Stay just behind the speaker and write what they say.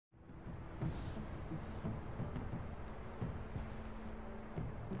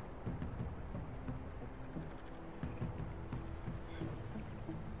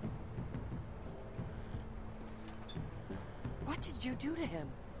What did you do to him?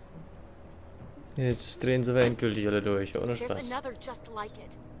 Jetzt drehen sie aber endgültig alle durch, ohne There's Spaß. another just like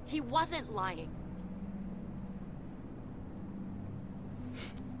it. He wasn't lying.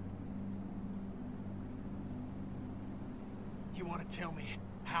 You want to tell me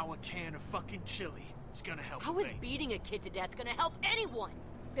how a can of fucking chili is gonna help? How is beating a kid to death gonna help anyone?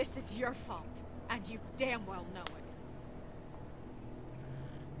 This is your fault, and you damn well know it.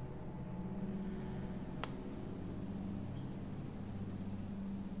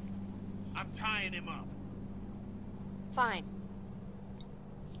 I'm tying him up. Fine.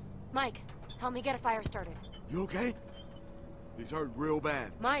 Mike, help me get a fire started. You okay? He's hurt real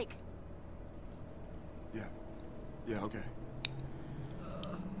bad. Mike! Yeah. Yeah, okay.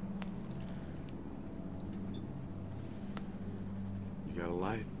 You got a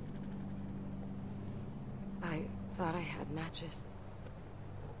light? I thought I had matches.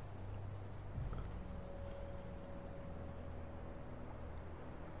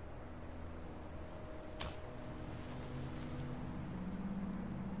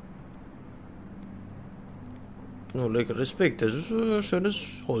 Oh, lecker Respekt, das ist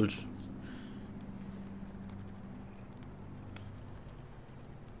schönes Holz.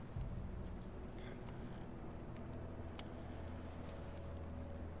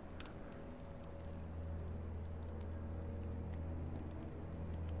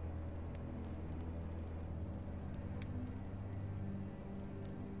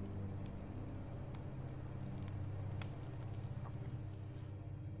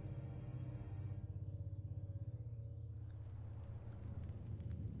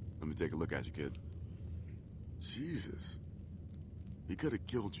 Let me take a look at you, kid. Jesus. He could have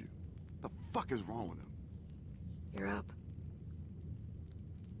killed you. The fuck is wrong with him? You're up.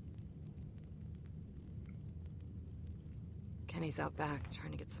 Kenny's out back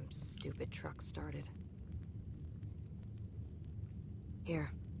trying to get some stupid truck started. Here,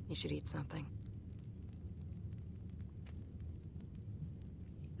 you should eat something.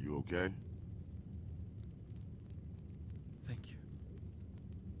 You okay? Thank you.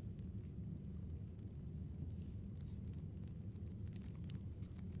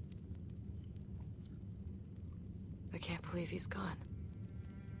 I can't believe he's gone.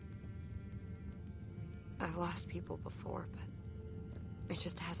 I've lost people before, but it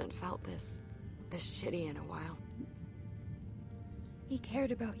just hasn't felt this shitty in a while. He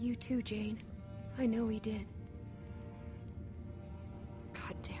cared about you too, Jane. I know he did.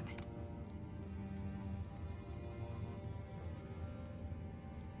 God damn it.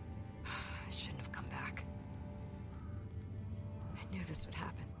 I shouldn't have come back. I knew this would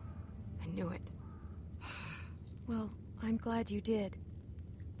happen. I knew it. Well, I'm glad you did.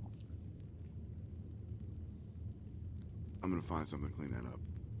 I'm gonna find something to clean that up.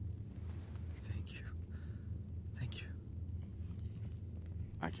 Thank you. Thank you.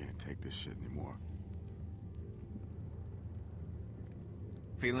 I can't take this shit anymore.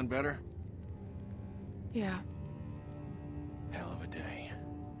 Feeling better? Yeah. Hell of a day.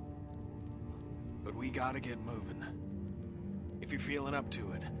 But we gotta get moving. If you're feeling up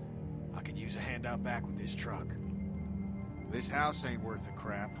to it, I could use a hand out back with this truck. This house ain't worth a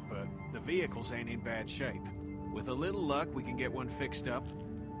crap, but the vehicles ain't in bad shape. With a little luck, we can get one fixed up.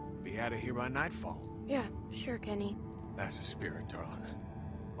 Be out of here by nightfall. Yeah, sure, Kenny. That's the spirit, darling.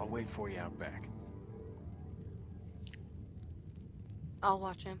 I'll wait for you out back. I'll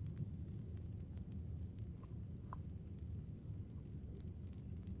watch him.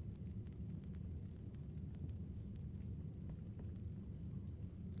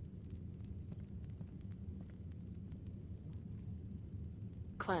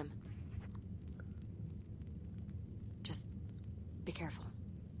 Clem. Just be careful.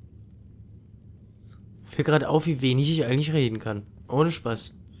 Fällt gerade auf, wie wenig ich eigentlich reden kann. Ohne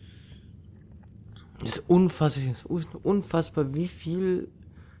Spaß. Es ist unfassbar, wie viel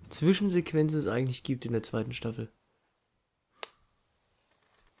Zwischensequenzen es eigentlich gibt in der zweiten Staffel.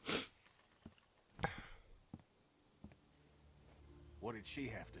 What did she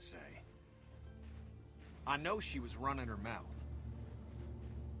have to say? I know she was running her mouth.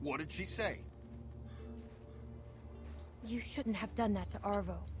 What did she say? You shouldn't have done that to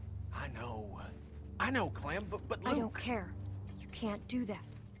Arvo. I know, Clem, but Luke... I don't care. You can't do that.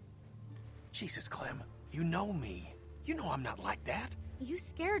 Jesus, Clem, you know me. You know I'm not like that. You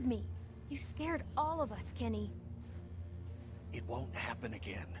scared me. You scared all of us, Kenny. It won't happen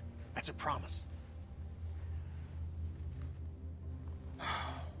again. That's a promise.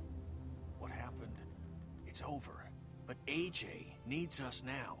 What happened? It's over. But AJ needs us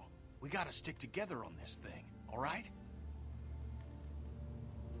now. We gotta stick together on this thing, all right?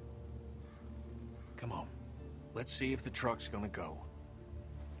 Come on. Let's see if the truck's gonna go.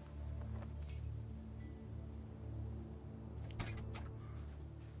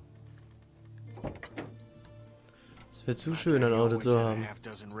 Es wäre zu schön, ein Auto zu haben. Half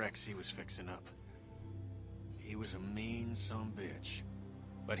dozen wrecks he was fixing up. He was a mean son bitch,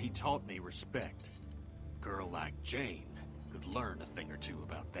 but he taught me respect. A girl like Jane could learn a thing or two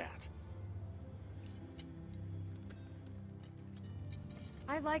about that.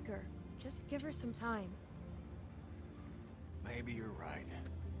 I like her. Just give her some time. Maybe you're right.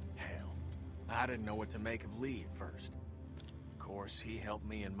 Hell, I didn't know what to make of Lee at first. Of course, he helped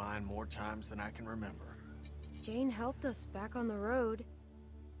me and mine more times than I can remember. Jane helped us back on the road.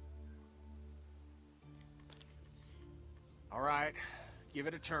 All right, give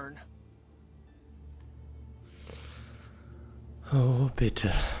it a turn. Oh, bitte.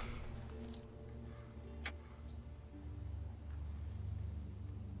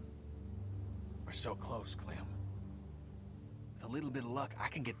 We're so close, Clem. With a little bit of luck, I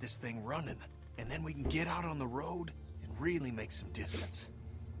can get this thing running, and then we can get out on the road and really make some distance.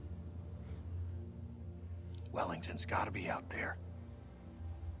 Wellington's gotta be out there.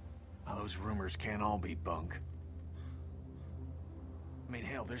 Now, those rumors can't all be bunk. I mean,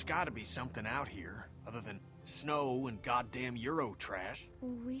 hell, there's gotta be something out here, other than snow and goddamn Euro trash.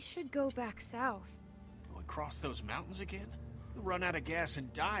 We should go back south. We cross those mountains again? We'll run out of gas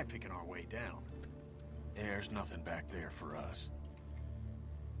and die picking our way down. There's nothing back there for us.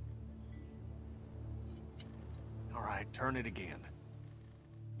 All right, turn it again.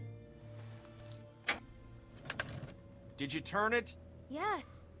 Did you turn it?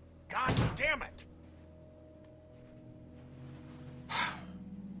 Yes. God damn it!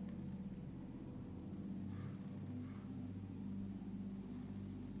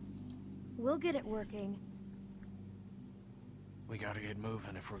 We'll get it working. We gotta get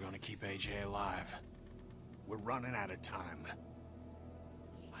moving if we're gonna keep AJ alive. We're running out of time.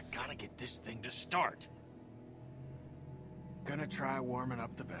 I gotta get this thing to start. Gonna try warming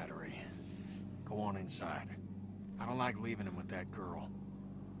up the battery. Go on inside. I don't like leaving him with that girl.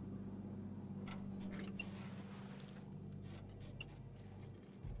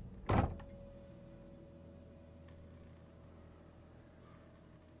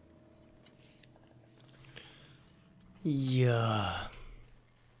 Ja.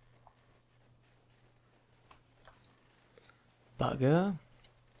 Bagger.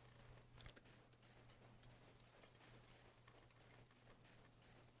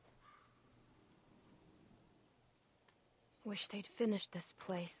 Wish they'd finished this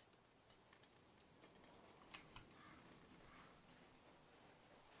place.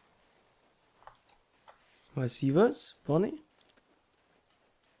 Weiß sie was, Bonnie?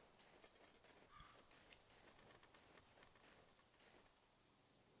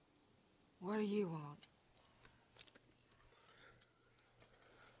 What do you want?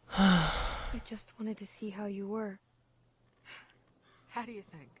 I just wanted to see how you were. How do you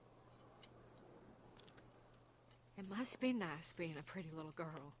think? It must be nice being a pretty little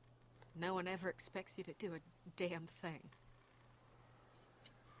girl. No one ever expects you to do a damn thing.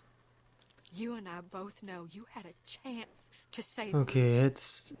 You and I both know you had a chance to save me. Okay,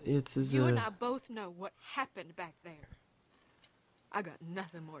 jetzt ist You and I both know what happened back there. I got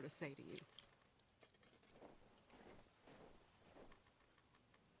nothing more to say to you.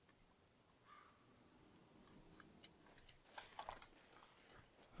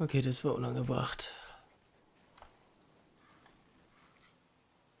 Okay, das war unangebracht.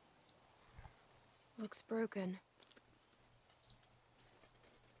 Looks broken.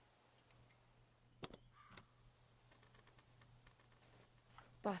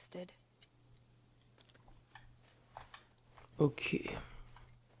 Busted. Okay.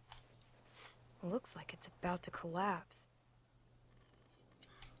 Looks like it's about to collapse.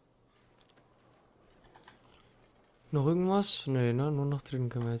 Noch irgendwas? Nee, ne? Nur noch drin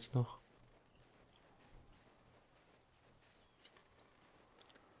können wir jetzt noch.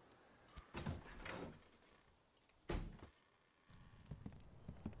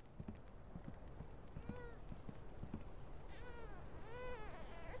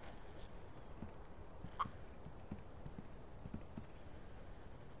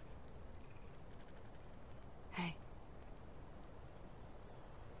 Hey.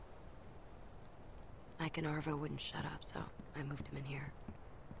 Mike and Arvo wouldn't shut up, so I moved him in here.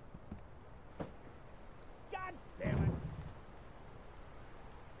 God damn it!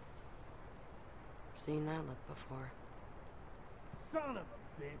 Seen that look before. Son of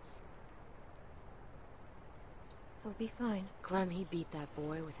a bitch! He'll be fine. Clem, he beat that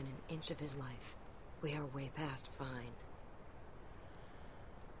boy within an inch of his life. We are way past fine.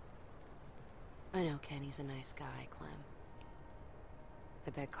 I know Kenny's a nice guy, Clem. I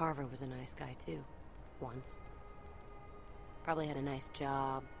bet Carver was a nice guy too. Once. Probably had a nice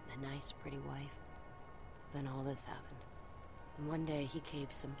job, and a nice, pretty wife. Then all this happened. And one day he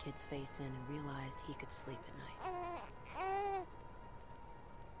caved some kid's face in and realized he could sleep at night.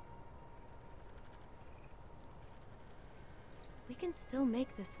 We can still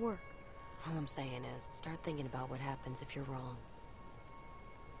make this work. All I'm saying is, start thinking about what happens if you're wrong.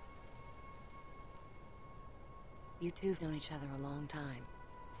 You two have known each other a long time.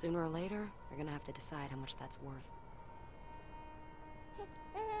 Sooner or later, you're gonna have to decide how much that's worth.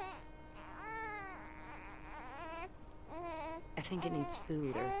 I think it needs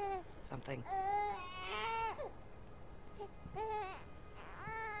food or something.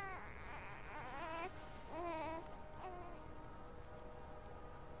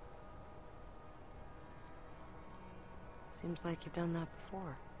 Seems like you've done that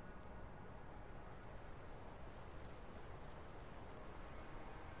before.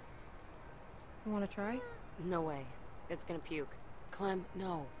 You wanna try? No way. It's gonna puke. Clem,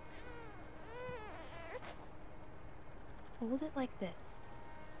 no. Hold it like this.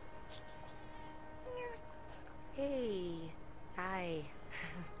 Hey. Hi.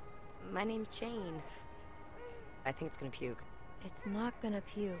 My name's Jane. I think it's gonna puke. It's not gonna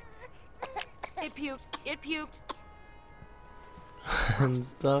puke. It puked. It puked. And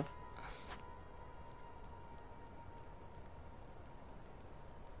stuff.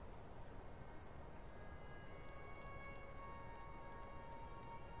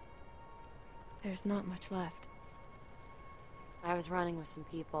 There's not much left. I was running with some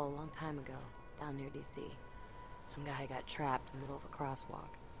people a long time ago, down near DC. Some guy got trapped in the middle of a crosswalk.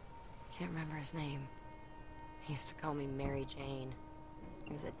 Can't remember his name. He used to call me Mary Jane.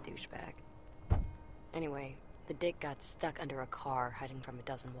 He was a douchebag. Anyway, the dick got stuck under a car hiding from a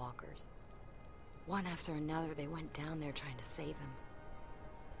dozen walkers. One after another, they went down there trying to save him.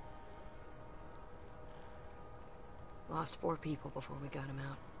 Lost 4 people before we got him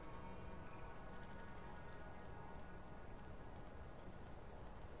out.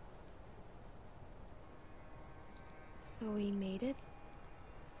 So he made it?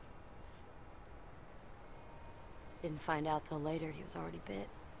 Didn't find out till later he was already bit.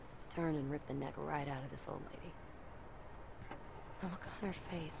 Turned and ripped the neck right out of this old lady. The look on her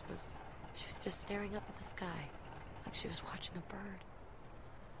face was... she was just staring up at the sky, like she was watching a bird.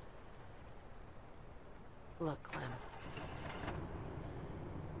 Look, Clem.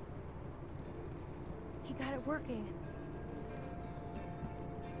 He got it working.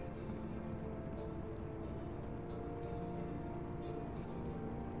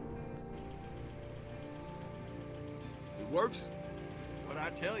 It works? What'd I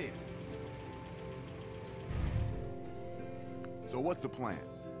tell you? So what's the plan?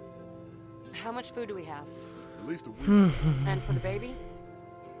 How much food do we have? At least a week. And for the baby?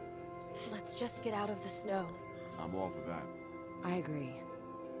 Let's just get out of the snow. I'm all for that. I agree.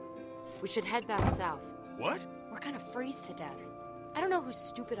 We should head back south. What? We're gonna freeze to death. I don't know whose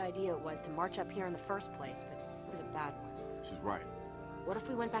stupid idea it was to march up here in the first place, but it was a bad one. She's right. What if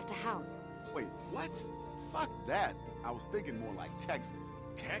we went back to House? Wait, what? Fuck that. I was thinking more like Texas.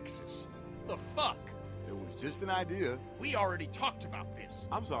 Texas? The fuck? It was just an idea. We already talked about this.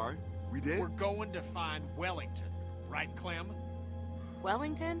 I'm sorry. We did? We're going to find Wellington. Right, Clem?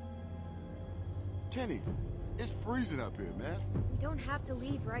 Wellington? Kenny, it's freezing up here, man. We don't have to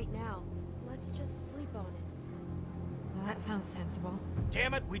leave right now. Let's just sleep on it. Well, that sounds sensible.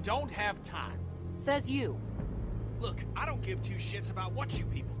 Damn it, we don't have time. Says you. Look, I don't give 2 shits about what you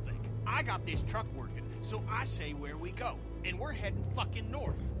people think. I got this truck working, so I say where we go. And we're heading fucking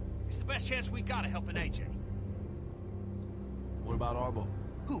north. It's the best chance we got of helping AJ. What about Arbo?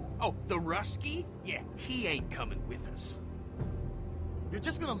 Who? Oh, the Rusky? Yeah, he ain't coming with us. You're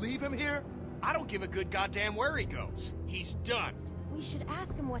just gonna leave him here? I don't give a good goddamn where he goes. He's done. We should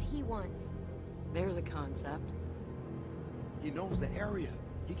ask him what he wants. There's a concept. He knows the area.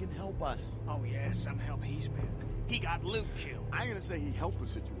 He can help us. Oh yeah, some help he's been. He got Luke killed. I ain't gonna say he helped the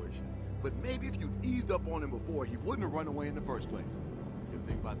situation, but maybe if you'd eased up on him before, he wouldn't have run away in the first place. You ever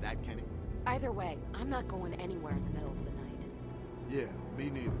think about that, Kenny? Either way, I'm not going anywhere in the middle of the night. Yeah, me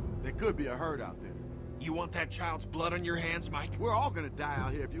neither. There could be a herd out there. You want that child's blood on your hands, Mike? We're all gonna die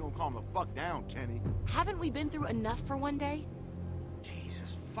out here if you don't calm the fuck down, Kenny. Haven't we been through enough for one day?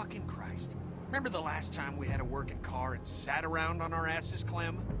 Jesus fucking Christ. Remember the last time we had a working car and sat around on our asses,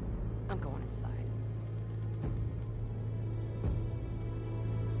 Clem? I'm going inside.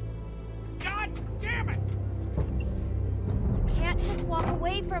 God damn it! You can't just walk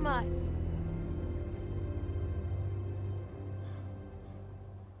away from us.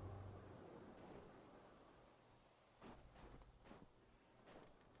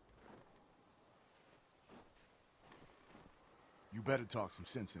 You better talk some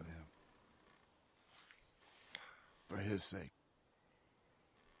sense into him. For his sake.